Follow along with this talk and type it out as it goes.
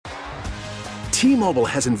T-Mobile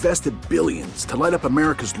has invested billions to light up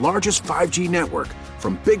America's largest 5G network,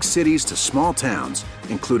 from big cities to small towns,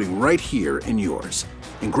 including right here in yours.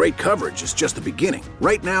 And great coverage is just the beginning.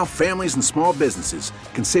 Right now, families and small businesses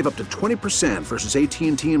can save up to 20% versus AT&T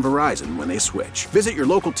and Verizon when they switch. Visit your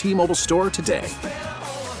local T-Mobile store today.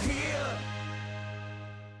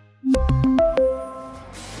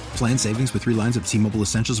 Plan savings with 3 lines of T-Mobile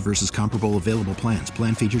Essentials versus comparable available plans.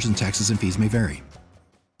 Plan features and taxes and fees may vary.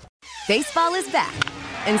 Baseball is back,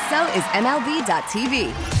 and so is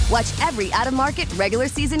MLB.tv. Watch every out-of-market regular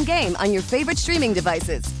season game on your favorite streaming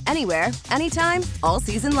devices, anywhere, anytime, all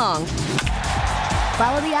season long.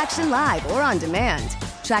 Follow the action live or on demand.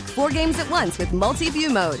 Track 4 games at once with multi-view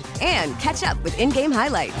mode and catch up with in-game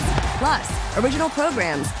highlights. Plus, original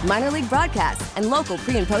programs, minor league broadcasts, and local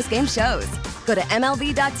pre- and post-game shows. Go to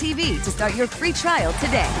MLB.tv to start your free trial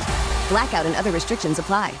today. Blackout and other restrictions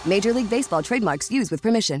apply. Major League Baseball trademarks used with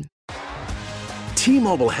permission.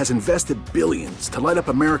 T-Mobile has invested billions to light up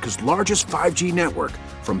America's largest 5G network,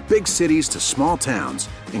 from big cities to small towns,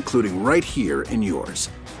 including right here in yours.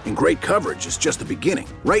 And great coverage is just the beginning.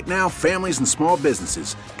 Right now, families and small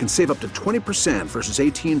businesses can save up to 20% versus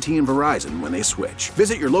AT&T and Verizon when they switch.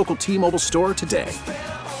 Visit your local T-Mobile store today.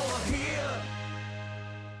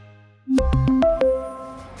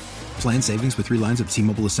 Plan savings with 3 lines of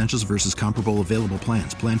T-Mobile Essentials versus comparable available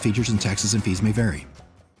plans. Plan features and taxes and fees may vary.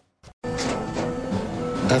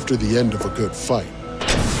 After the end of a good fight,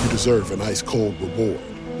 you deserve an ice-cold reward.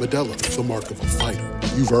 Modelo is the mark of a fighter.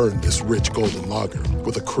 You've earned this rich golden lager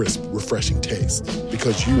with a crisp, refreshing taste.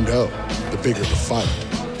 Because you know, the bigger the fight,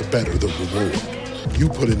 the better the reward. You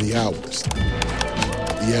put in the hours,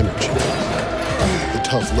 the energy, the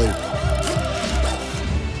tough labor.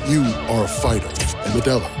 You are a fighter, and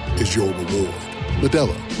Modelo is your reward.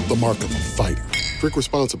 Modelo, the mark of a fighter. Drink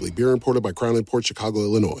responsibly. Beer imported by Crown Imports, Chicago,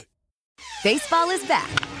 Illinois. Baseball is back,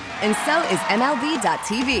 and so is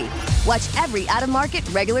MLB.tv. Watch every out-of-market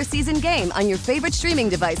regular season game on your favorite streaming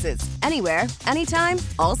devices, anywhere, anytime,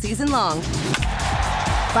 all season long.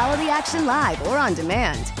 Follow the action live or on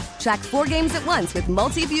demand. Track 4 games at once with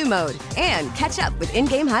multi-view mode and catch up with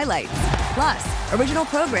in-game highlights. Plus, original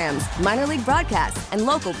programs, minor league broadcasts, and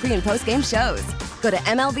local pre- and post-game shows. Go to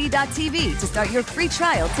MLB.tv to start your free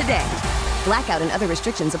trial today. Blackout and other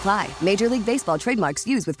restrictions apply. Major League Baseball trademarks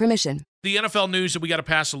used with permission. The NFL news that we got to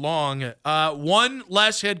pass along. One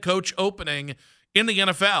less head coach opening in the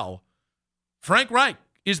NFL. Frank Reich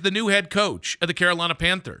is the new head coach of the Carolina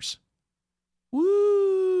Panthers.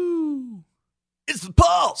 Woo! It's the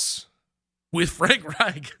Pulse with Frank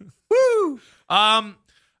Reich. Woo!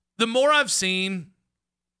 The more I've seen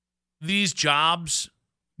these jobs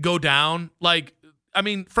go down,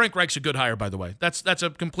 Frank Reich's a good hire, by the way. That's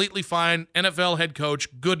a completely fine NFL head coach,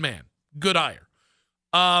 good man, good hire.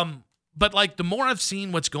 But the more I've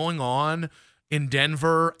seen what's going on in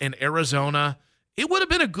Denver and Arizona, it would have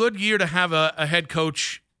been a good year to have a head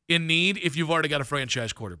coach in need if you've already got a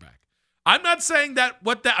franchise quarterback. I'm not saying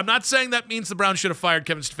that means the Browns should have fired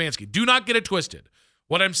Kevin Stefanski. Do not get it twisted.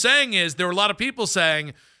 What I'm saying is there were a lot of people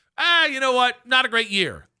saying, you know what? Not a great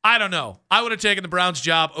year. I don't know. I would have taken the Browns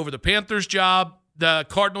job over the Panthers job, the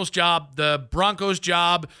Cardinals job, the Broncos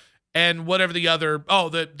job, and whatever the other,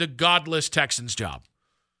 the godless Texans job.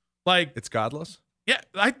 It's godless? Yeah,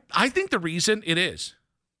 I think the reason it is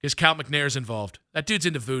Cal McNair's involved. That dude's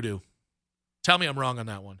into voodoo. Tell me I'm wrong on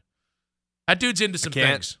that one. That dude's into some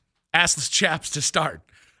things. Assless chaps to start.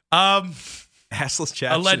 Assless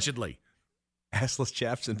chaps? Allegedly. Assless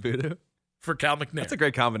chaps and voodoo? For Cal McNair. That's a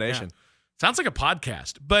great combination. Yeah. Sounds like a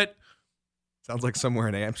podcast, but... Sounds like somewhere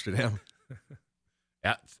in Amsterdam.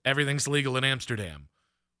 Yeah, everything's legal in Amsterdam.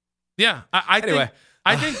 Yeah, I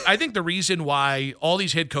think the reason why all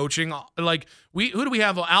these head coaching, who do we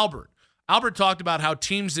have? Albert. Albert talked about how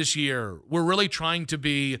teams this year were really trying to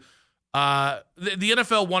be, the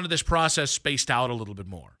NFL wanted this process spaced out a little bit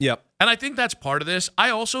more. Yep. And I think that's part of this. I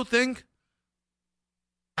also think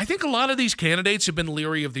a lot of these candidates have been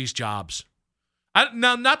leery of these jobs.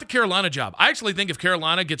 Now, not the Carolina job. I actually think if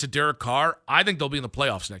Carolina gets a Derek Carr, I think they'll be in the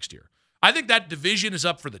playoffs next year. I think that division is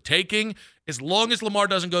up for the taking as long as Lamar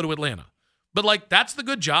doesn't go to Atlanta. But, that's the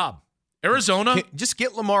good job. Arizona. Just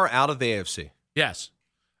get Lamar out of the AFC. Yes.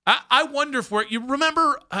 I wonder if you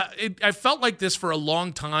remember, I felt like this for a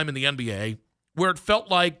long time in the NBA, where it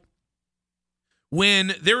felt like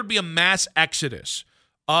when there would be a mass exodus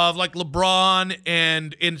of LeBron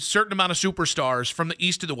and a certain amount of superstars from the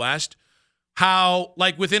East to the West, how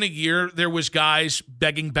within a year there was guys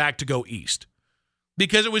begging back to go East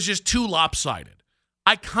because it was just too lopsided.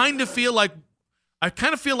 I kind of feel like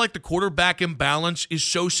the quarterback imbalance is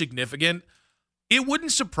so significant. it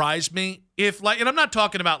wouldn't surprise me if, like, and I'm not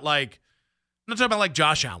talking about like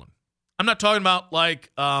Josh Allen. I'm not talking about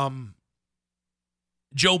like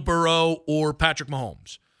Joe Burrow or Patrick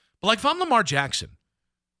Mahomes. But like if I'm Lamar Jackson,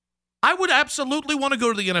 I would absolutely want to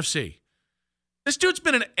go to the NFC. This dude's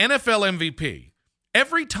been an NFL MVP.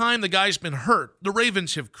 Every time the guy's been hurt, the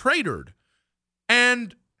Ravens have cratered.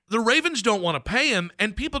 And the Ravens don't want to pay him,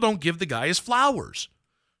 and people don't give the guy his flowers.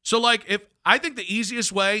 So, like, if I think the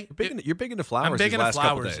easiest way, You're big into flowers. I'm big these into last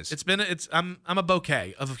couple flowers. days. I'm a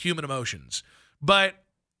bouquet of human emotions. But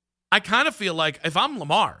I kind of feel like if I'm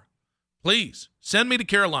Lamar, please send me to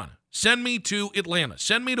Carolina, send me to Atlanta,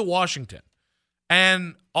 send me to Washington,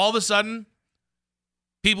 and all of a sudden,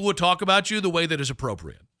 people would talk about you the way that is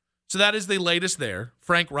appropriate. So that is the latest there.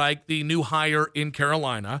 Frank Reich, the new hire in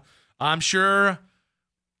Carolina. I'm sure.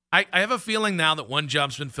 I have a feeling now that one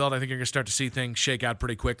job's been filled, I think you're going to start to see things shake out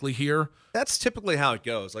pretty quickly here. That's typically how it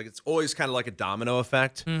goes. Like, it's always kind of like a domino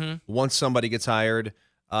effect. Mm-hmm. Once somebody gets hired.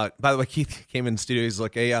 By the way, Keith came in the studio. He's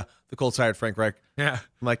like, hey, the Colts hired Frank Reich. Yeah.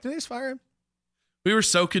 I'm like, did they just fire him? We were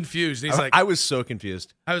so confused. And he's like, I was so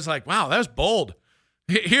confused. I was like, wow, that was bold.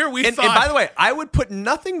 Here we thought. And by the way, I would put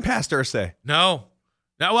nothing past Irsay. No.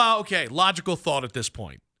 Well, okay. Logical thought at this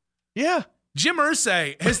point. Yeah. Jim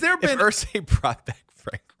Irsay, has there been... If Irsay brought back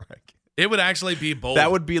Frank Reich, it would actually be bold.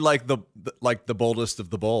 that would be like the boldest of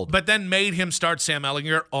the bold. But then made him start Sam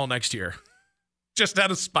Ehlinger all next year. Just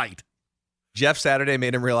out of spite. Jeff Saturday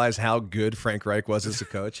made him realize how good Frank Reich was as a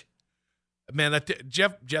coach. Man, that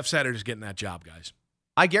Jeff Saturday's getting that job, guys.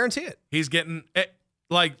 I guarantee it. He's getting it.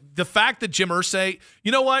 Like, the fact that Jim Irsay,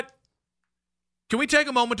 you know what? Can we take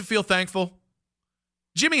a moment to feel thankful?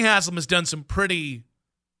 Jimmy Haslam has done some pretty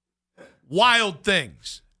wild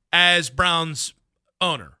things as Browns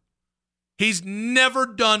owner. He's never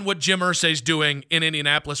done what Jim Irsay's doing in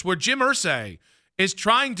Indianapolis, where Jim Irsay is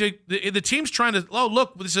trying to, the team's trying to, oh,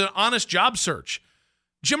 look, this is an honest job search.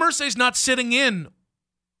 Jim Irsay's not sitting in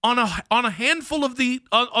on a handful of the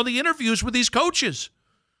interviews with these coaches.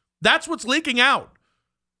 That's what's leaking out.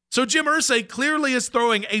 So Jim Irsay clearly is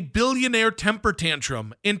throwing a billionaire temper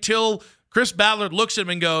tantrum until Chris Ballard looks at him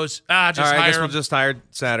and goes, just all right, hire I guess him. we'll just hire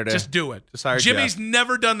Saturday. Just do it. Just hire Jimmy's Jeff.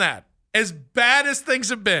 never done that. As bad as things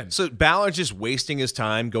have been. So Ballard's just wasting his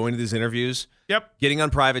time going to these interviews. Yep. Getting on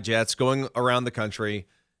private jets, going around the country,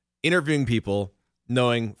 interviewing people,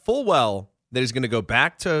 knowing full well that he's going to go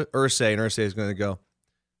back to Irsay, and Irsay is going to go,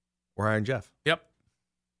 we're hiring Jeff. Yep.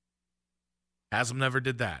 Haslam never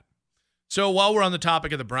did that. So while we're on the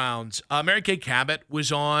topic of the Browns, Mary Kay Cabot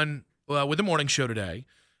was on with the morning show today,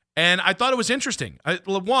 and I thought it was interesting.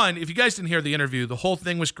 One, if you guys didn't hear the interview, the whole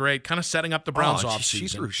thing was great, kind of setting up the Browns offseason. She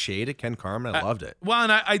threw shade at Ken Carman. I loved it. Well,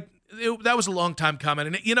 and that was a long time coming,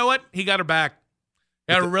 and you know what? He got her back.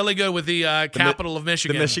 Got her really good with the capital of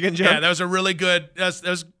Michigan. The Michigan joke? Yeah, that was a really good. That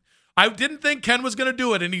was. I didn't think Ken was going to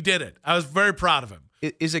do it, and he did it. I was very proud of him.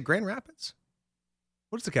 Is it Grand Rapids?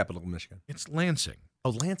 What is the capital of Michigan? It's Lansing. Oh,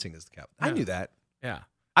 Lansing is the capital. Yeah. I knew that. Yeah.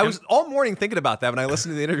 I was all morning thinking about that when I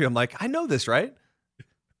listened to the interview. I'm like, I know this, right?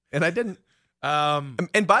 And I didn't.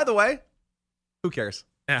 And by the way, who cares?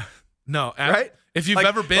 Yeah. No. Right? If you've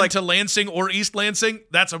ever been to Lansing or East Lansing,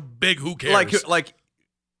 that's a big who cares. Like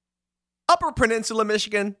Upper Peninsula,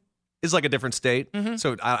 Michigan is like a different state. Mm-hmm.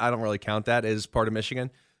 So I don't really count that as part of Michigan,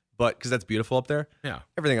 but because that's beautiful up there. Yeah.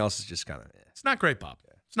 Everything else is just kind of, it's not great, Bob.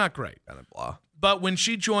 It's not great. kind of blah. But when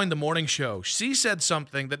she joined the morning show, she said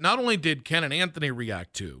something that not only did Ken and Anthony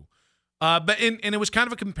react to, but it was kind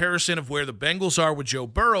of a comparison of where the Bengals are with Joe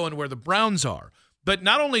Burrow and where the Browns are. But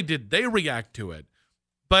not only did they react to it,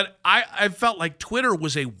 but I felt like Twitter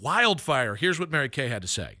was a wildfire. Here's what Mary Kay had to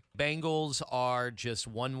say. Bengals are just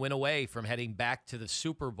one win away from heading back to the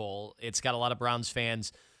Super Bowl. It's got a lot of Browns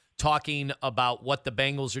fans talking about what the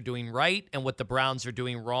Bengals are doing right and what the Browns are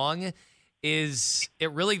doing wrong. Is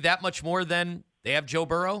it really that much more than they have Joe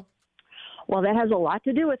Burrow? Well, that has a lot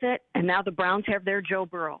to do with it, and now the Browns have their Joe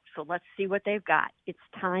Burrow. So let's see what they've got. It's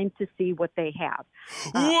time to see what they have.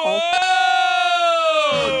 Whoa!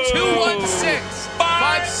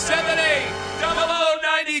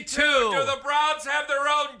 216-578-0092. Do the Browns have their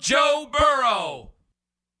own Joe Burrow?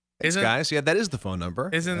 Guys, yeah, that is the phone number.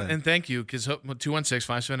 And thank you, because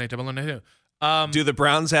 216-578-0092. Do the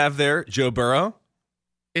Browns have their Joe Burrow?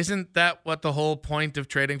 Isn't that what the whole point of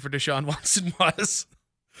trading for Deshaun Watson was?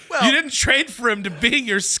 Well, you didn't trade for him to be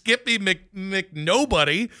your Skippy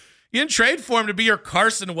McNobody. You didn't trade for him to be your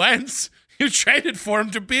Carson Wentz. You traded for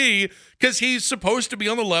him to be because he's supposed to be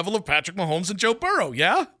on the level of Patrick Mahomes and Joe Burrow,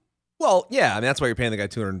 yeah? Well, yeah. I mean, that's why you're paying the guy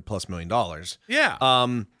 $200+ million. Yeah.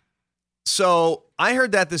 So I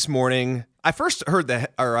heard that this morning. I first heard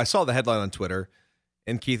I saw the headline on Twitter,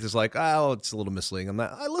 And Keith is like, oh, it's a little misleading.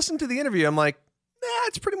 I listened to the interview. I'm like, nah,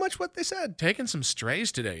 it's pretty much what they said. Taking some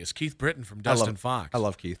strays today is Keith Britton from Dustin Fox. I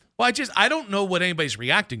love Keith. Well, I don't know what anybody's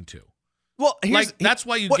reacting to. Well, that's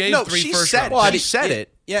why you gave 3 first round. Well, she said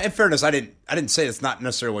it. Yeah, in fairness, I didn't say it's not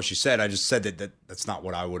necessarily what she said. I just said that's not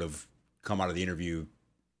what I would have come out of the interview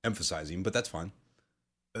emphasizing, but that's fine.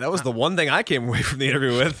 That was the one thing I came away from the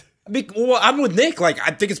interview with. Well, I'm with Nick. Like,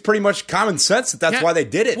 I think it's pretty much common sense that's why they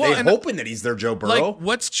did it. Well, they're hoping that he's their Joe Burrow. Like,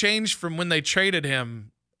 what's changed from when they traded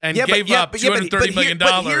him and gave up $230 million?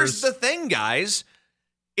 But here's the thing, guys.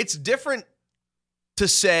 It's different to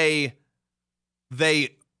say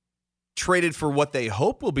they traded for what they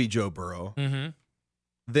hope will be Joe Burrow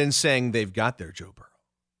than saying they've got their Joe Burrow.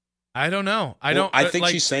 I don't know. I think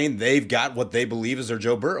she's saying they've got what they believe is their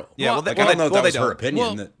Joe Burrow. Yeah, I don't know if that was her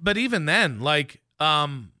opinion. Well, but even then,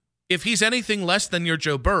 if he's anything less than your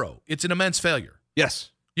Joe Burrow, it's an immense failure.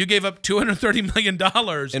 Yes. You gave up $230 million.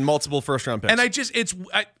 In multiple first-round picks. And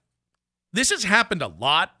this has happened a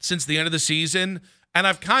lot since the end of the season, and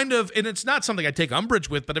I've and it's not something I take umbrage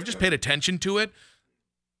with, but I've just paid attention to it.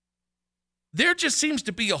 There just seems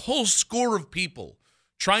to be a whole score of people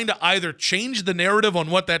trying to either change the narrative on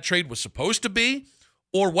what that trade was supposed to be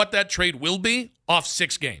or what that trade will be off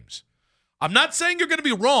 6 games. I'm not saying you're going to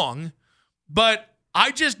be wrong, but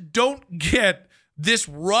I just don't get this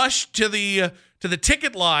rush to the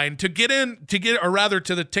ticket line to get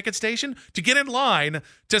the ticket station to get in line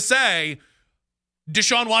to say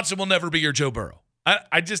Deshaun Watson will never be your Joe Burrow.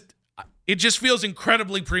 It just feels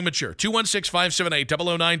incredibly premature.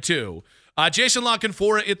 216-578-0092. Jason La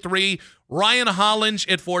Canfora at 3, Ryan Hollins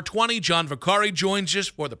at 4:20. John Vicari joins us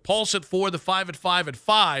for the Pulse at 4, the 5 at 5 at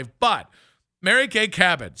 5. But Mary Kay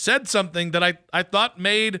Cabot said something that I thought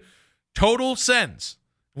made total sense.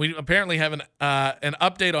 We apparently have an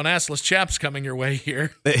update on Assless Chaps coming your way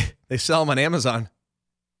here. They sell them on Amazon.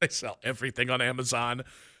 They sell everything on Amazon.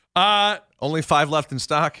 Only 5 left in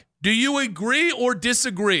stock. Do you agree or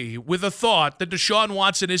disagree with the thought that Deshaun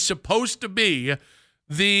Watson is supposed to be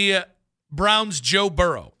the Browns' Joe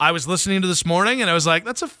Burrow? I was listening to this morning, and I was like,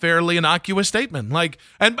 that's a fairly innocuous statement.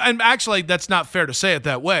 And actually, that's not fair to say it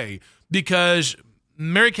that way, because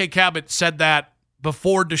Mary Kay Cabot said that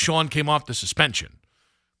before Deshaun came off the suspension.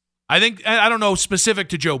 I don't know specific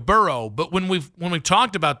to Joe Burrow, but when we've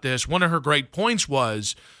talked about this, one of her great points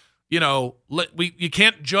was, you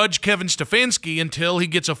can't judge Kevin Stefanski until he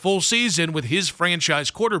gets a full season with his franchise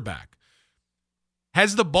quarterback.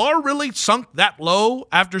 Has the bar really sunk that low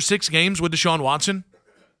after 6 games with Deshaun Watson?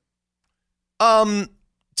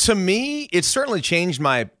 To me, it certainly changed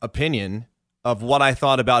my opinion of what I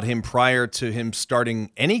thought about him prior to him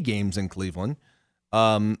starting any games in Cleveland.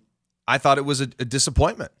 I thought it was a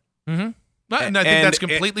disappointment. Mm-hmm. And I think that's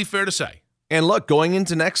completely fair to say. And look, going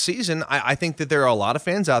into next season, I think that there are a lot of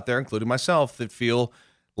fans out there, including myself, that feel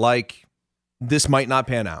like this might not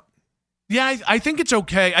pan out. Yeah, I think it's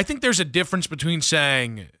okay. I think there's a difference between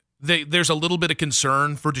saying there's a little bit of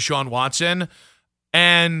concern for Deshaun Watson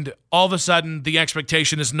and all of a sudden the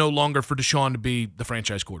expectation is no longer for Deshaun to be the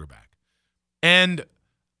franchise quarterback. And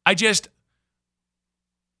I just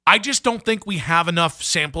don't think we have enough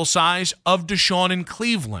sample size of Deshaun in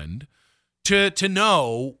Cleveland to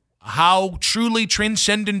know how truly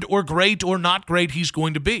transcendent or great or not great he's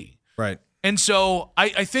going to be. Right. And so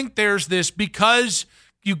I think there's this, because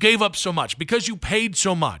you gave up so much, because you paid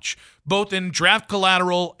so much, both in draft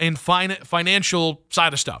collateral and financial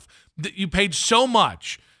side of stuff, that you paid so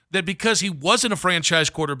much that because he wasn't a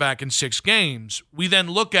franchise quarterback in 6 games, we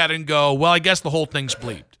then look at it and go, well, I guess the whole thing's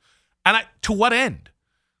bleeped. And to what end?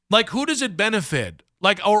 Like, who does it benefit?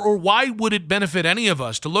 Like, or why would it benefit any of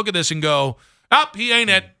us to look at this and go, he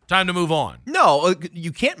ain't it. Time to move on. No,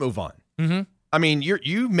 you can't move on. Mm-hmm. I mean,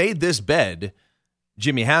 you made this bed,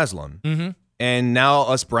 Jimmy Haslam, and now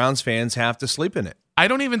us Browns fans have to sleep in it. I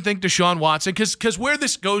don't even think Deshaun Watson, because where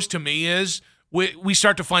this goes to me is we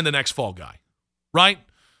start to find the next fall guy, right?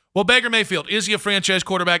 Well, Baker Mayfield, is he a franchise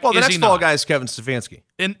quarterback? Well, the is next he fall not? guy is Kevin Stefanski.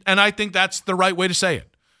 And I think that's the right way to say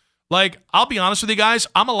it. Like, I'll be honest with you guys,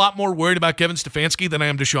 I'm a lot more worried about Kevin Stefanski than I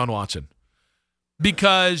am Deshaun Watson.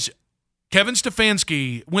 Because Kevin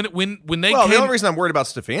Stefanski, when they the only reason I'm worried about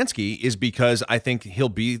Stefanski is because I think he'll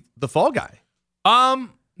be the fall guy.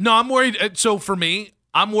 No, I'm worried. So for me,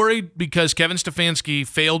 I'm worried because Kevin Stefanski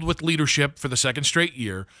failed with leadership for the 2nd straight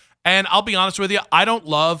year. And I'll be honest with you, I don't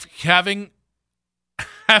love having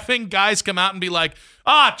guys come out and be like,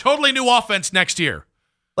 totally new offense next year.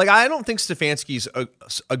 Like, I don't think Stefanski's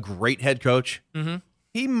a great head coach.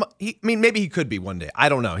 Mm-hmm. Maybe he could be one day. I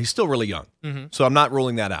don't know. He's still really young. Mm-hmm. So I'm not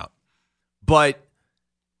ruling that out. But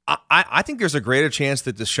I think there's a greater chance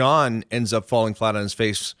that Deshaun ends up falling flat on his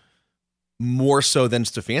face more so than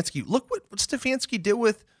Stefanski. Look what Stefanski did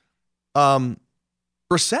with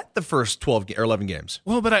Brissett the first 12 or 11 games.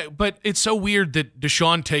 Well, but it's so weird that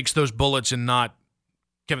Deshaun takes those bullets and not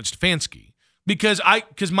Kevin Stefanski. Because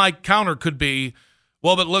my counter could be,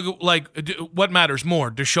 well, but look, like, what matters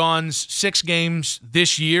more, Deshaun's 6 games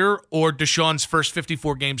this year or Deshaun's first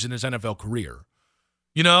 54 games in his NFL career?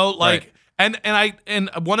 You know, like, right. and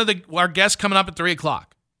one of our guests coming up at 3:00,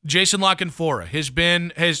 Jason La Canfora,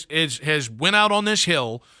 has went out on this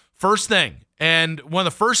hill first thing, and one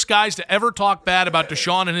of the first guys to ever talk bad about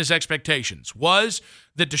Deshaun and his expectations was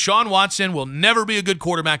that Deshaun Watson will never be a good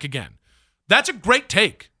quarterback again. That's a great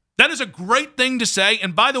take. That is a great thing to say.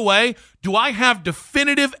 And by the way, do I have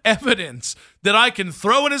definitive evidence that I can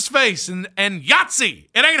throw in his face and Yahtzee?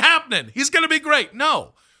 It ain't happening. He's going to be great.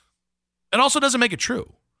 No. It also doesn't make it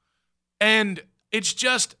true. And it's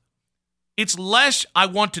less I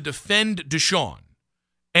want to defend Deshaun.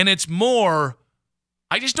 And it's more,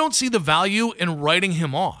 I just don't see the value in writing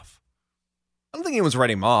him off. I don't think anyone's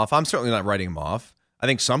writing him off. I'm certainly not writing him off. I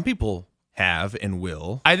think some people have and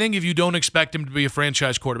will. I think if you don't expect him to be a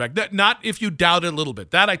franchise quarterback, not if you doubt it a little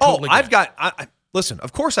bit. That I totally get. Listen,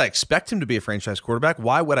 of course I expect him to be a franchise quarterback.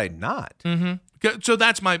 Why would I not? Mm-hmm. So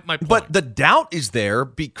that's my point. But the doubt is there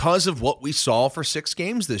because of what we saw for 6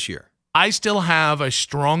 games this year. I still have a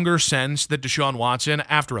stronger sense that Deshaun Watson,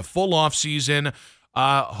 after a full offseason,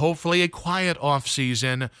 hopefully a quiet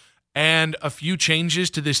offseason, and a few changes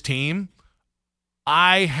to this team,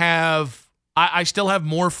 I still have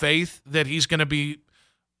more faith that he's going to be,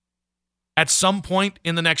 at some point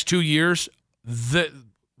in the next 2 years,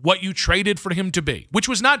 what you traded for him to be, which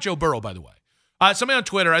was not Joe Burrow, by the way. Somebody on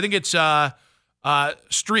Twitter, I think it's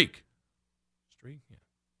Streak. Streak? Yeah.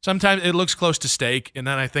 Sometimes it looks close to steak, and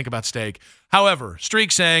then I think about steak. However,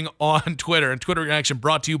 Streak saying on Twitter, and Twitter reaction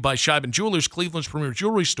brought to you by Scheiben Jewelers, Cleveland's premier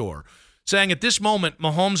jewelry store, saying at this moment,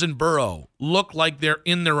 Mahomes and Burrow look like they're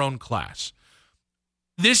in their own class.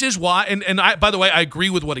 This is why, and I, by the way, I agree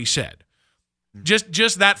with what he said.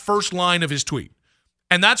 Just that first line of his tweet.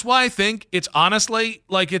 And that's why I think it's honestly,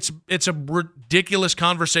 like, it's a ridiculous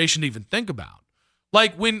conversation to even think about.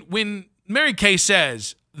 Like, when Mary Kay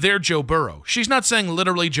says they're Joe Burrow, she's not saying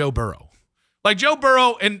literally Joe Burrow. Like, Joe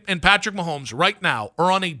Burrow and Patrick Mahomes right now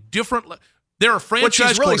are on a different they're a franchise quarterback.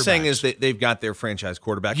 What she's really saying is that they've got their franchise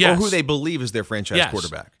quarterback, or who they believe is their franchise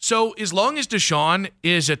quarterback. So as long as Deshaun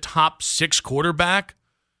is a top 6 quarterback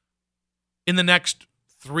in the next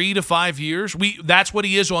 3 to 5 years, that's what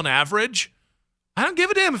he is on average. I don't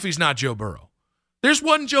give a damn if he's not Joe Burrow. There's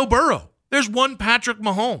one Joe Burrow. There's one Patrick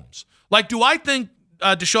Mahomes. Like, do I think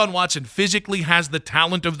Deshaun Watson physically has the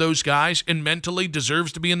talent of those guys and mentally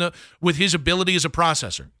deserves to be with his ability as a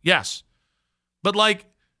processor? Yes. But like,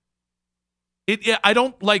 I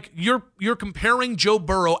don't like you're comparing Joe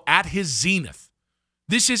Burrow at his zenith.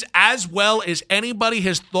 This is as well as anybody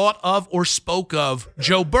has thought of or spoke of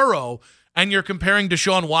Joe Burrow, and you're comparing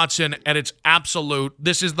Deshaun Watson at its absolute,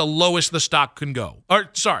 this is the lowest the stock can go. Or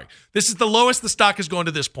sorry, this is the lowest the stock has gone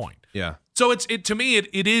to this point. Yeah. So to me,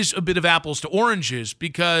 it is a bit of apples to oranges,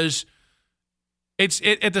 because it's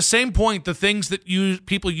at the same point, the things that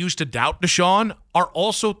people use to doubt Deshaun are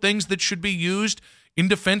also things that should be used in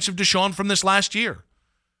defense of Deshaun from this last year.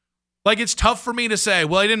 Like, it's tough for me to say,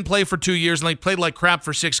 well, he didn't play for 2 years and he played like crap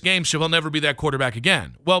for 6 games, so he'll never be that quarterback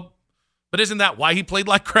again. Well, but isn't that why he played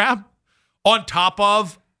like crap? On top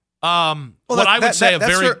of that's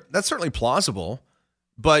certainly plausible,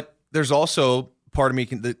 but there's also part of me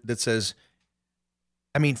that says,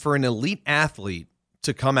 I mean, for an elite athlete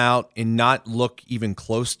to come out and not look even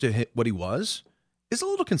close to what he was is a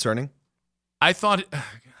little concerning. I thought this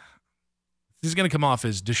is going to come off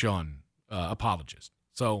as Deshaun apologist,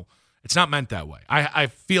 so it's not meant that way. I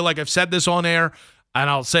feel like I've said this on air, and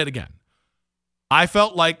I'll say it again. I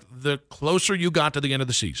felt like the closer you got to the end of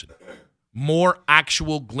the season, more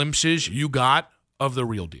actual glimpses you got of the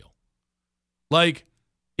real deal. Like,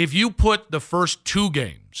 if you put the first 2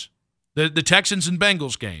 games, the Texans and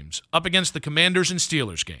Bengals games, up against the Commanders and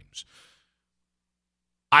Steelers games,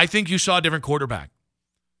 I think you saw a different quarterback.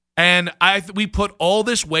 And we put all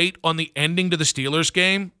this weight on the ending to the Steelers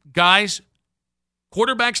game. Guys,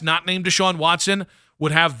 quarterbacks not named Deshaun Watson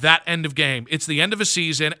would have that end of game. It's the end of a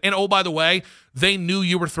season. And, oh, by the way, they knew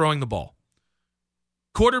you were throwing the ball.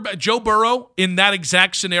 Quarterback Joe Burrow in that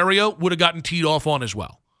exact scenario would have gotten teed off on as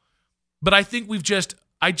well. But I think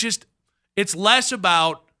it's less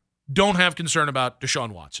about don't have concern about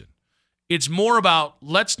Deshaun Watson. It's more about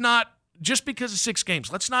let's not, just because of 6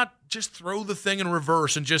 games, let's not just throw the thing in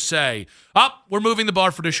reverse and just say, we're moving the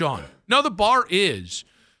bar for Deshaun. No, the bar is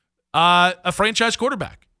a franchise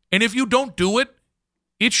quarterback. And if you don't do it,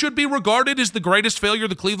 it should be regarded as the greatest failure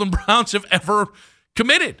the Cleveland Browns have ever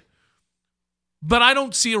committed. But I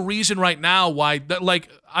don't see a reason right now why.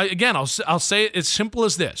 I'll say it as simple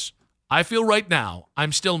as this. I feel right now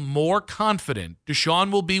I'm still more confident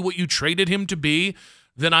Deshaun will be what you traded him to be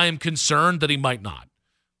than I am concerned that he might not.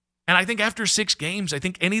 And I think after 6 games, I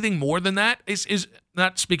think anything more than that is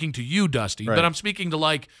not speaking to you, Dusty, right. but I'm speaking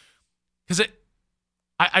to because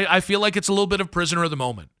I feel like it's a little bit of prisoner of the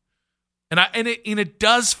moment. And it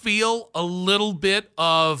does feel a little bit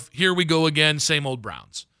of here we go again, same old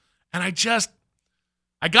Browns. And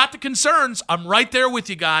I got the concerns. I'm right there with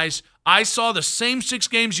you guys. I saw the same 6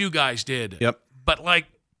 games you guys did. Yep. But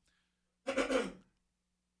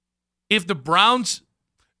if the Browns,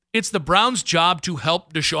 it's the Browns' job to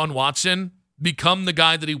help Deshaun Watson become the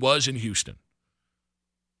guy that he was in Houston.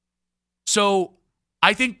 So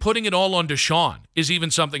I think putting it all on Deshaun is even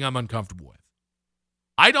something I'm uncomfortable with.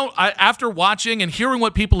 After watching and hearing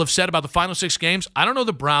what people have said about the final 6 games, I don't know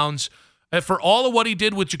the Browns, for all of what he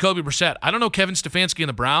did with Jacoby Brissett, I don't know Kevin Stefanski and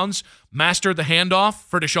the Browns mastered the handoff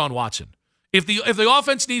for Deshaun Watson. If the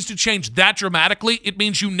offense needs to change that dramatically, it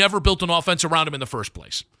means you never built an offense around him in the first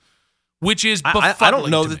place, which is befuddling. I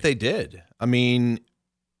don't know that they did. I mean,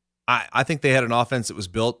 I think they had an offense that was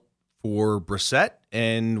built for Brissett,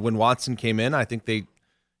 and when Watson came in, I think they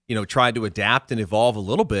tried to adapt and evolve a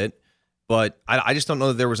little bit. But I just don't know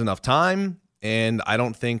that there was enough time, and I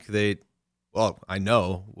don't think that – well, I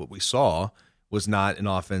know what we saw was not an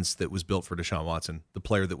offense that was built for Deshaun Watson, the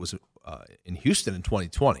player that was in Houston in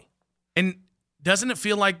 2020. And doesn't it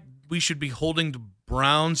feel like we should be holding the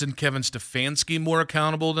Browns and Kevin Stefanski more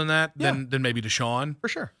accountable than that, than maybe Deshaun? For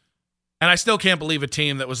sure. And I still can't believe a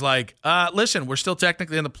team that was like, listen, we're still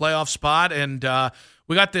technically in the playoff spot, and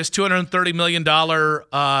we got this $230 million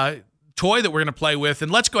toy that we're going to play with,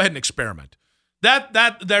 and let's go ahead and experiment.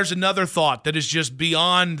 That there's another thought that is just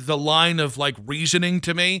beyond the line of reasoning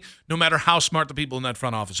to me, no matter how smart the people in that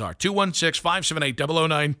front office are.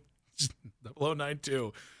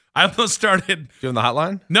 216-578-0092. I almost started doing the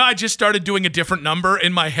hotline. No, I just started doing a different number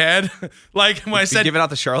in my head. When I said giving out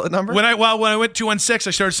the Charlotte number. When I went 216,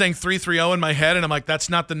 I started saying 330 in my head, and I'm like, that's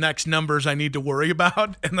not the next numbers I need to worry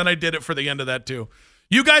about. And then I did it for the end of that too.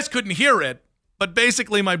 You guys couldn't hear it, but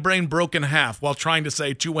basically my brain broke in half while trying to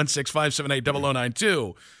say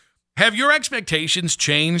 216-578-0092. Have your expectations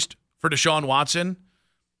changed for Deshaun Watson?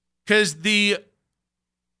 Because the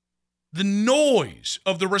noise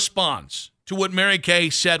of the response to what Mary Kay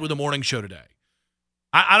said with the morning show today,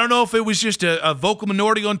 I don't know if it was just a vocal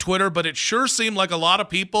minority on Twitter, but it sure seemed like a lot of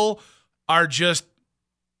people are just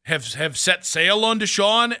have set sail on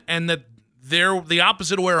Deshaun, and that they're the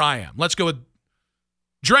opposite of where I am. Let's go with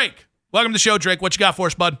Drake. Welcome to the show, Drake. What you got for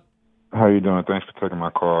us, bud? How you doing? Thanks for taking my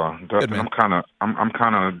call. Dustin, Good, I'm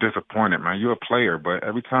kind of disappointed, man. You're a player, but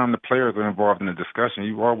every time the players are involved in the discussion,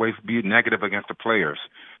 you always be negative against the players.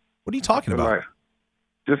 What are you talking about?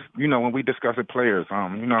 Just when we discuss the players,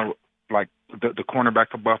 like the cornerback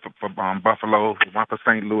for Buffalo, the one for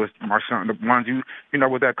St. Louis, Marshawn, the ones you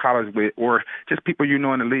with that college with, or just people in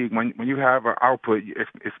the league. When you have an output,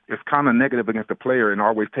 it's kind of negative against the player and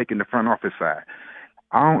always taking the front office side.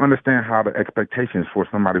 I don't understand how the expectations for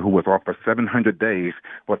somebody who was off for 700 days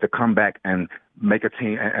was to come back and make a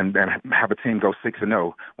team and have a team go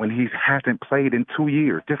 6-0 when he hasn't played in 2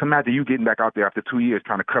 years. Just imagine you getting back out there after 2 years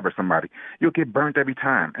trying to cover somebody. You'll get burnt every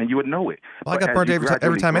time, and you would know it. Well, I got burnt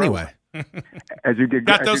every time anyway. As you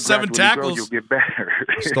got those 7 tackles, you'll get better.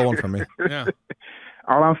 Stolen from me. Yeah.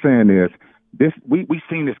 All I'm saying is, we've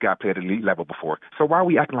seen this guy play at the elite level before, so why are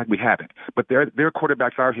we acting like we haven't? But there are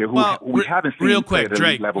quarterbacks out here who we haven't seen real quick, play at the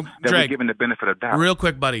Drake, elite level that we're given the benefit of doubt. Real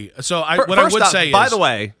quick, buddy. So I would say by the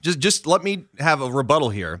way, just let me have a rebuttal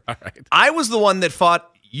here. All right. I was the one that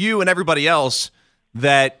fought you and everybody else,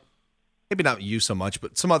 that maybe not you so much,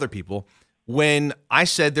 but some other people, when I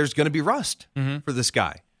said there's going to be rust for this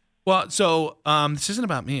guy. Well, so this isn't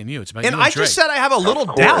about me and you. It's about and you and I Drake. just said I have a little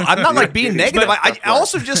doubt. I'm not being negative. I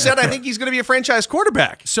also just said I think he's going to be a franchise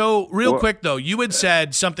quarterback. So real quick though, you had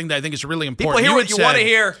said something that I think is really important. People hear what you want to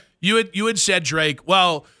hear. You had said, Drake,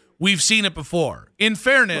 well, we've seen it before. In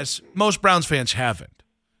fairness, most Browns fans haven't.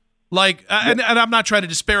 And I'm not trying to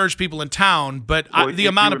disparage people in town, but the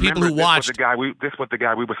amount of people who watched. This was the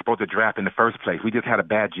guy we were supposed to draft in the first place. We just had a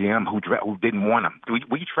bad GM who didn't want him.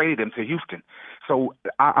 We traded him to Houston. So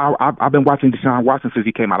I've been watching Deshaun Watson since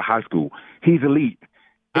he came out of high school. He's elite.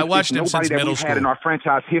 I watched him since middle school. Nobody that we've had in our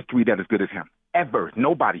franchise history that is good as him. Ever.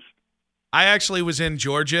 Nobody. I actually was in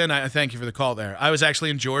Georgia, and I thank you for the call there. I was actually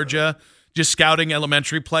in Georgia just scouting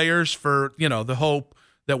elementary players for, the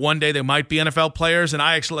that one day they might be NFL players. And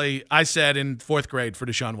I said in 4th grade for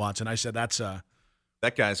Deshaun Watson, I said that's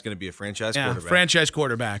that guy's going to be a franchise quarterback. Franchise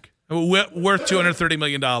quarterback worth $230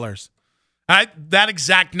 million. That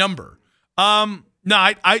exact number.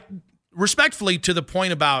 I respectfully, to the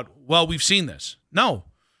point about, well, we've seen this. No.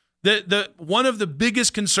 The one of the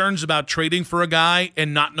biggest concerns about trading for a guy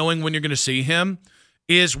and not knowing when you're going to see him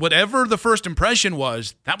is whatever the first impression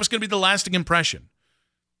was, that was going to be the lasting impression.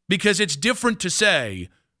 Because it's different to say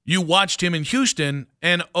you watched him in Houston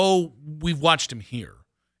and, oh, we've watched him here.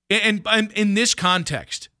 And in this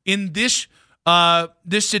context, in this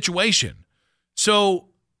situation. So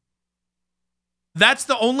that's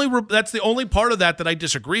the only part of that I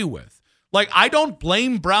disagree with. Like, I don't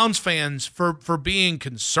blame Browns fans for being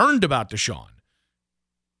concerned about Deshaun.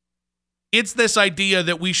 It's this idea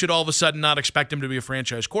that we should all of a sudden not expect him to be a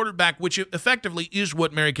franchise quarterback, which effectively is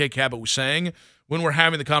what Mary Kay Cabot was saying when we're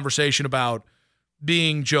having the conversation about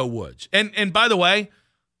being Joe Woods. And by the way,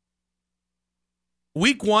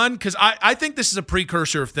 week 1, because I think this is a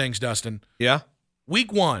precursor of things, Dustin. Yeah.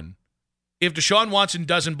 Week 1, if Deshaun Watson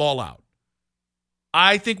doesn't ball out,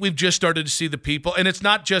 I think we've just started to see the people, and it's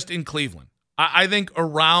not just in Cleveland. I think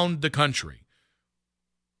around the country.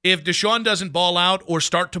 If Deshaun doesn't ball out or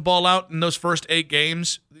start to ball out in those first 8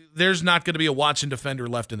 games, there's not going to be a Watson defender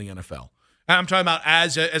left in the NFL. And I'm talking about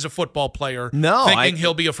as a football player, thinking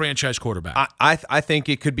he'll be a franchise quarterback. I think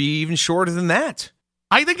it could be even shorter than that.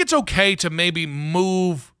 I think it's okay to maybe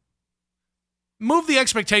move the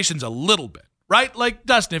expectations a little bit. Right? Like,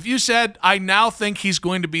 Dustin, if you said, I now think he's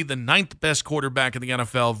going to be the 9th best quarterback in the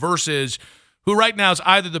NFL versus who right now is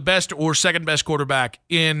either the best or second best quarterback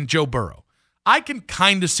in Joe Burrow, I can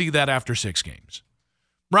kind of see that after 6 games.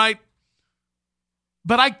 Right?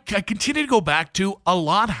 But I continue to go back to a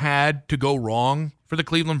lot had to go wrong for the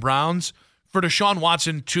Cleveland Browns for Deshaun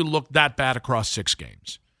Watson to look that bad across 6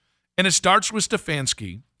 games. And it starts with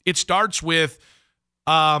Stefanski. It starts with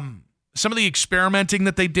some of the experimenting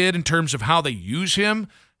that they did in terms of how they use him.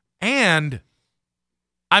 And,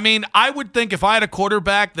 I mean, I would think if I had a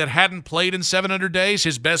quarterback that hadn't played in 700 days,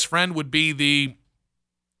 his best friend would be the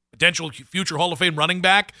potential future Hall of Fame running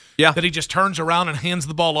back that he just turns around and hands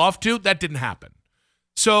the ball off to. That didn't happen.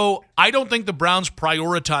 So I don't think the Browns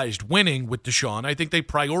prioritized winning with Deshaun. I think they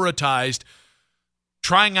prioritized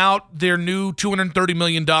trying out their new $230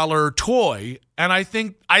 million toy, and I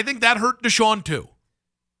think that hurt Deshaun too.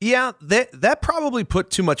 Yeah, that probably put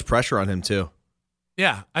too much pressure on him too.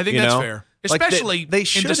 Yeah, I think that's fair. Especially they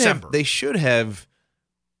in December. They should have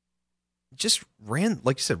just ran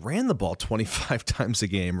the ball 25 times a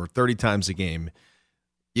game or 30 times a game.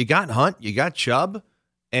 You got Hunt, you got Chubb,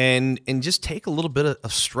 and just take a little bit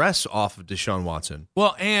of stress off of Deshaun Watson.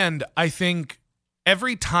 Well, and I think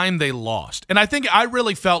every time they lost, and I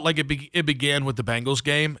really felt like it began with the Bengals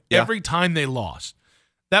game. Yeah. Every time they lost,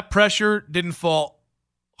 that pressure didn't fall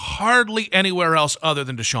hardly anywhere else other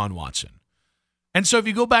than Deshaun Watson. And so if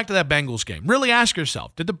you go back to that Bengals game, really ask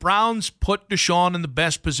yourself, did the Browns put Deshaun in the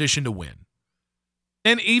best position to win?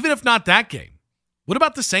 And even if not that game, what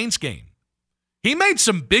about the Saints game? He made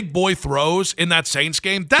some big boy throws in that Saints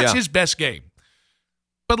game. That's his best game.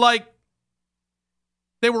 But, like,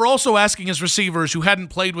 they were also asking his receivers who hadn't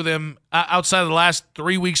played with him outside of the last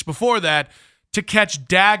 3 weeks before that to catch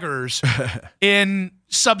daggers in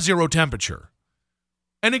sub-zero temperature.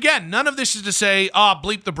 And again, none of this is to say,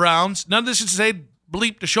 bleep the Browns. None of this is to say,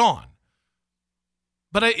 bleep Deshaun.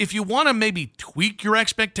 But if you want to maybe tweak your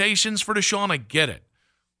expectations for Deshaun, I get it.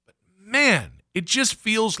 But man, it just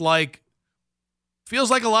feels like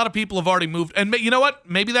a lot of people have already moved. And you know what?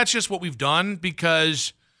 Maybe that's just what we've done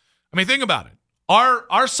because, I mean, think about it.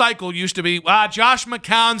 Our cycle used to be, Josh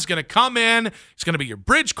McCown's going to come in. He's going to be your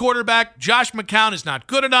bridge quarterback. Josh McCown is not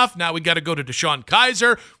good enough. Now we got to go to DeShone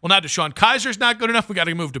Kizer. Well, now DeShone Kizer's not good enough. We got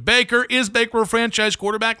to move to Baker. Is Baker a franchise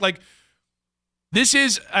quarterback? Like, this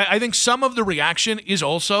is, I think some of the reaction is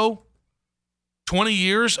also 20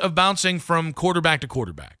 years of bouncing from quarterback to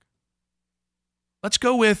quarterback. Let's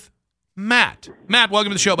go with Matt. Matt, welcome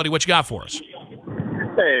to the show, buddy. What you got for us?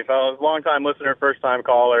 Hey, fellas, long-time listener, first-time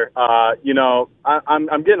caller. I'm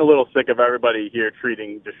getting a little sick of everybody here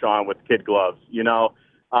treating Deshaun with kid gloves.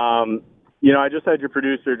 I just had your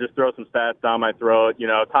producer just throw some stats down my throat.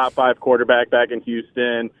 Top 5 quarterback back in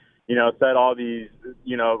Houston. Set all these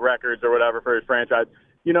records or whatever for his franchise.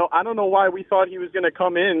 I don't know why we thought he was going to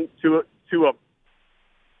come in to a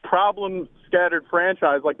problem-scattered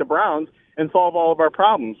franchise like the Browns and solve all of our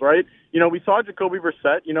problems, right? We saw Jacoby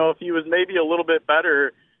Brissett, if he was maybe a little bit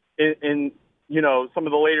better in some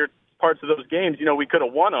of the later parts of those games, we could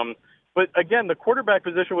have won them. But again, the quarterback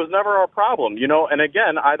position was never our problem, and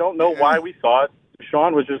again, I don't know why we thought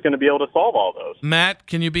Deshaun was just going to be able to solve all those. Matt,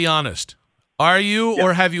 can you be honest? Are you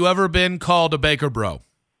or have you ever been called a Baker bro?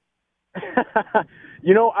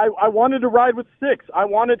 I wanted to ride with Six. I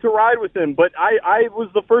wanted to ride with him, but I was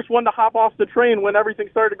the first one to hop off the train when everything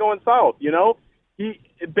started going south.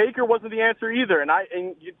 Baker wasn't the answer either, and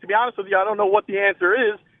to be honest with you, I don't know what the answer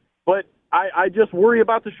is, but I just worry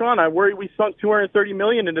about Deshaun. I worry we sunk $230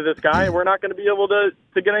 million into this guy, and we're not going to be able to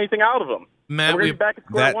get anything out of him. Matt, we're going to be back at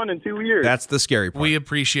square one in 2 years. That's the scary part. We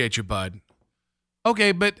appreciate you, bud.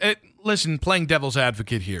 Okay, but listen, playing devil's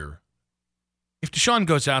advocate here. If Deshaun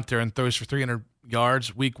goes out there and throws for 300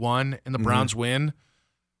 yards week 1 and the Browns win,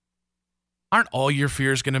 aren't all your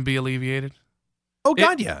fears going to be alleviated? Oh,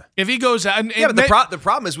 God, yeah. If he goes out... but the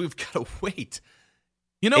problem is we've got to wait.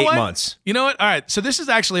 You know 8 what? months. You know what? All right. So this is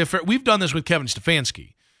actually we've done this with Kevin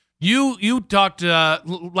Stefanski. You talked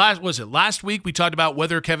last week we talked about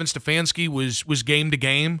whether Kevin Stefanski was game to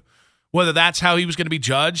game, whether that's how he was going to be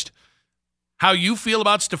judged. How you feel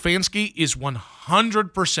about Stefanski is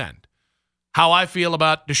 100% how I feel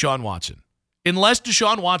about Deshaun Watson. Unless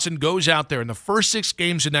Deshaun Watson goes out there in the first 6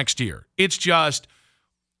 games of next year, it's just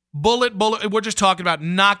bullet. We're just talking about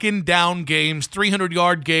knocking down games,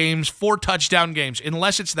 300-yard games, 4-touchdown games.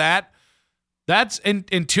 Unless it's that's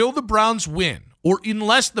until the Browns win, or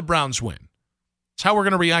unless the Browns win. That's how we're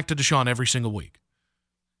going to react to Deshaun every single week.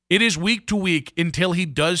 It is week to week until he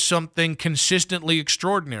does something consistently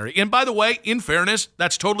extraordinary. And by the way, in fairness,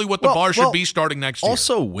 that's totally what the bar should be starting next year.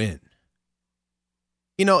 Also win.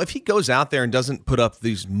 If he goes out there and doesn't put up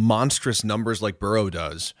these monstrous numbers like Burrow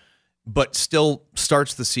does, but still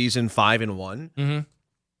starts the season 5-1,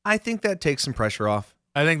 I think that takes some pressure off.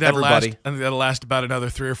 I think that'll last about another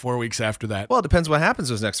 3 or 4 weeks after that. Well, it depends what happens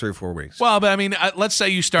those next 3 or 4 weeks. Well, but I mean, let's say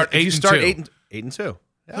you start 8-2. You start 8-2.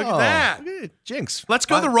 Look at that. Look at Jinx. Let's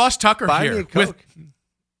go the Ross Tucker buy here. Me a Coke.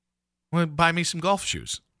 Buy me some golf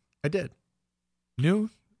shoes. I did.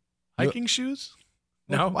 New hiking shoes?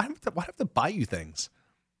 No. Why do I have to buy you things?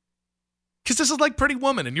 Because this is like Pretty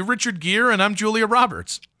Woman, and you're Richard Gere, and I'm Julia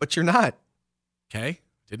Roberts. But you're not. Okay.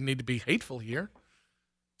 Didn't need to be hateful here.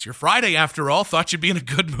 It's your Friday, after all. Thought you'd be in a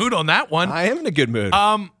good mood on that one. I am in a good mood.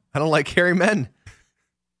 I don't like hairy men.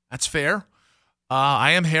 That's fair.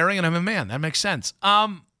 I am hairy, and I'm a man. That makes sense. Where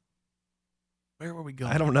were we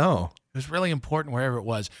going? I don't know. It was really important wherever it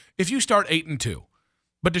was. If you start 8-2,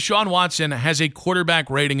 but Deshaun Watson has a quarterback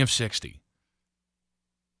rating of 60,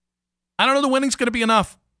 I don't know the winning's going to be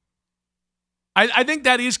enough. I think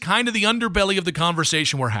that is kind of the underbelly of the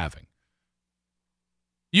conversation we're having.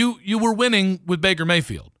 You were winning with Baker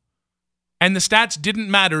Mayfield, and the stats didn't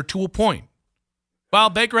matter to a point. Well,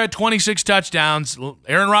 Baker had 26 touchdowns.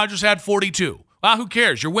 Aaron Rodgers had 42. Well, who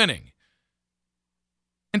cares? You're winning.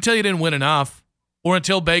 Until you didn't win enough, or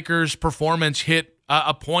until Baker's performance hit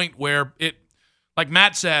a point where it, like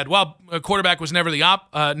Matt said, well, a quarterback was never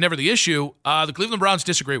the issue. The Cleveland Browns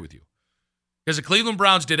disagree with you. Because the Cleveland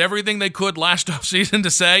Browns did everything they could last offseason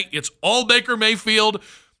to say, it's all Baker Mayfield.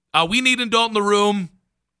 We need an adult in the room.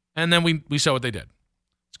 And then we saw what they did.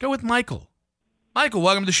 Let's go with Michael. Michael,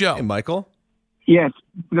 welcome to the show. Hey, Michael. Yes.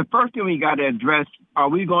 The first thing we got to address, are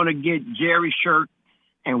we going to get Jerry Shirk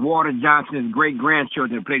and Walter Johnson's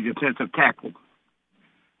great-grandchildren to play defensive tackle?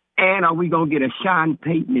 And are we going to get a Sean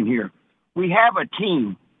Payton in here? We have a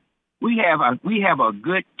team. We have a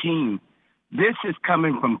good team. This is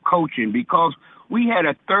coming from coaching because we had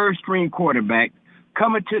a third-string quarterback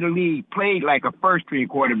coming to the league, played like a first-string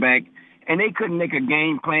quarterback, and they couldn't make a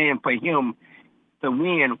game plan for him to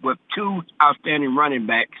win with 2 outstanding running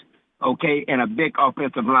backs, okay, and a big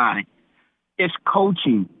offensive line. It's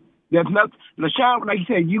coaching. There's nothing. LaShawn, like you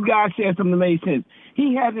said, you guys said something that made sense.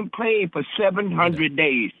 He hasn't played for 700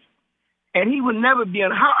 days, and he will never be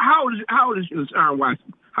on. How old is LaShawn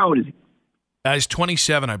Watson? How old is he? He's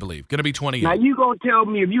 27, I believe. Going to be 28. Now, you going to tell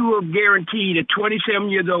me if you were guaranteed at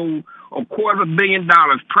 27 years old, $250 million,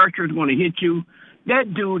 pressure is going to hit you?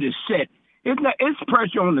 That dude is set. It's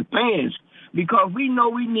pressure on the fans because we know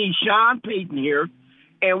we need Sean Payton here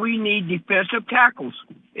and we need defensive tackles.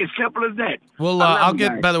 It's simple as that. Well, I'll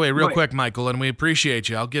get, by the way, real quick, Michael, and we appreciate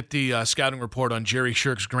you. I'll get the scouting report on Jerry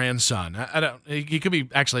Shirk's grandson. He could be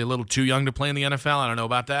actually a little too young to play in the NFL. I don't know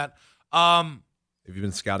about that. Have you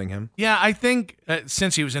been scouting him? Yeah, I think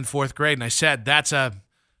since he was in 4th grade, and I said it's a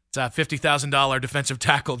 $50,000 defensive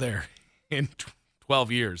tackle there in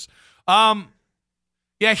 12 years.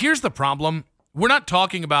 Yeah, here's the problem. We're not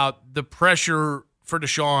talking about the pressure for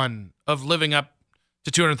Deshaun of living up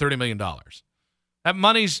to $230 million. That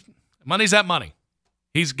money's that money.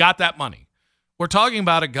 He's got that money. We're talking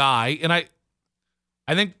about a guy, and I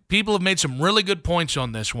think people have made some really good points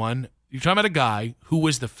on this one. You're talking about a guy who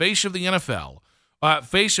was the face of the NFL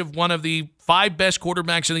face of one of the 5 best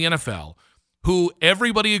quarterbacks in the NFL, who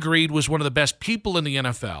everybody agreed was one of the best people in the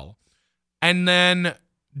NFL. And then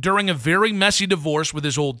during a very messy divorce with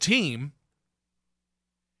his old team,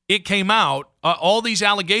 it came out, all these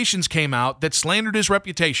allegations came out that slandered his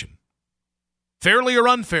reputation. Fairly or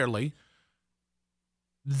unfairly,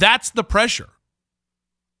 that's the pressure.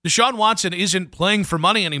 Deshaun Watson isn't playing for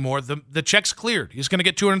money anymore. The check's cleared. He's going to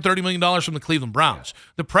get $230 million from the Cleveland Browns.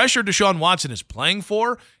 The pressure Deshaun Watson is playing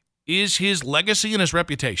for is his legacy and his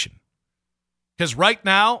reputation. Because right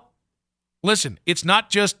now, listen, it's not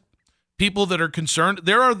just people that are concerned.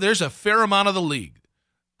 There's a fair amount of the league.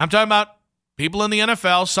 I'm talking about people in the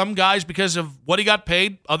NFL, some guys because of what he got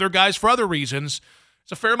paid, other guys for other reasons.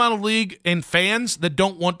 It's a fair amount of league and fans that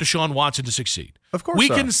don't want Deshaun Watson to succeed. Of course, we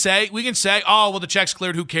can say, oh, well, the check's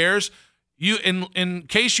cleared. Who cares? You, in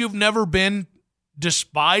case you've never been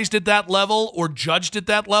despised at that level or judged at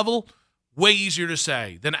that level, way easier to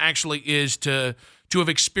say than actually is to have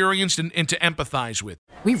experienced and to empathize with.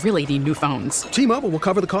 We really need new phones. T-Mobile will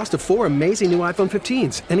cover the cost of 4 amazing new iPhone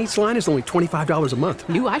 15s, and each line is only $25 a month.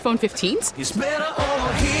 New iPhone 15s? It's better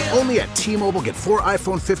over here. Only at T-Mobile, get 4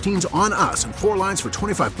 iPhone 15s on us and 4 lines for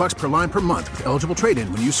 $25 per line per month with eligible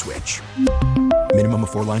trade-in when you switch. Minimum of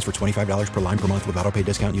 4 lines for $25 per line per month with autopay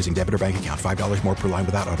discount using debit or bank account. $5 more per line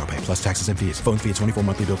without autopay, plus taxes and fees. Phone fee at 24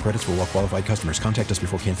 monthly bill credits for well-qualified customers. Contact us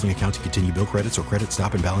before canceling account to continue bill credits or credit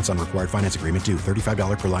stop and balance on required finance agreement due.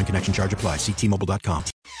 $35 per line connection charge applies. See T-Mobile.com.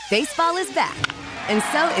 Baseball is back, and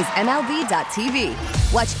so is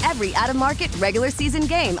MLB.tv. Watch every out-of-market regular season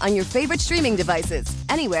game on your favorite streaming devices,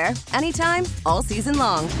 anywhere, anytime, all season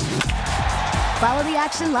long. Follow the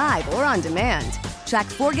action live or on demand. Track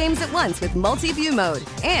 4 games at once with multi-view mode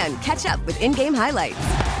and catch up with in-game highlights.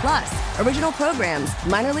 Plus, original programs,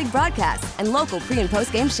 minor league broadcasts, and local pre- and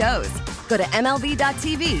post-game shows. Go to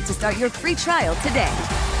MLB.tv to start your free trial today.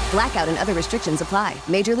 Blackout and other restrictions apply.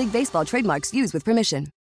 Major League Baseball trademarks used with permission.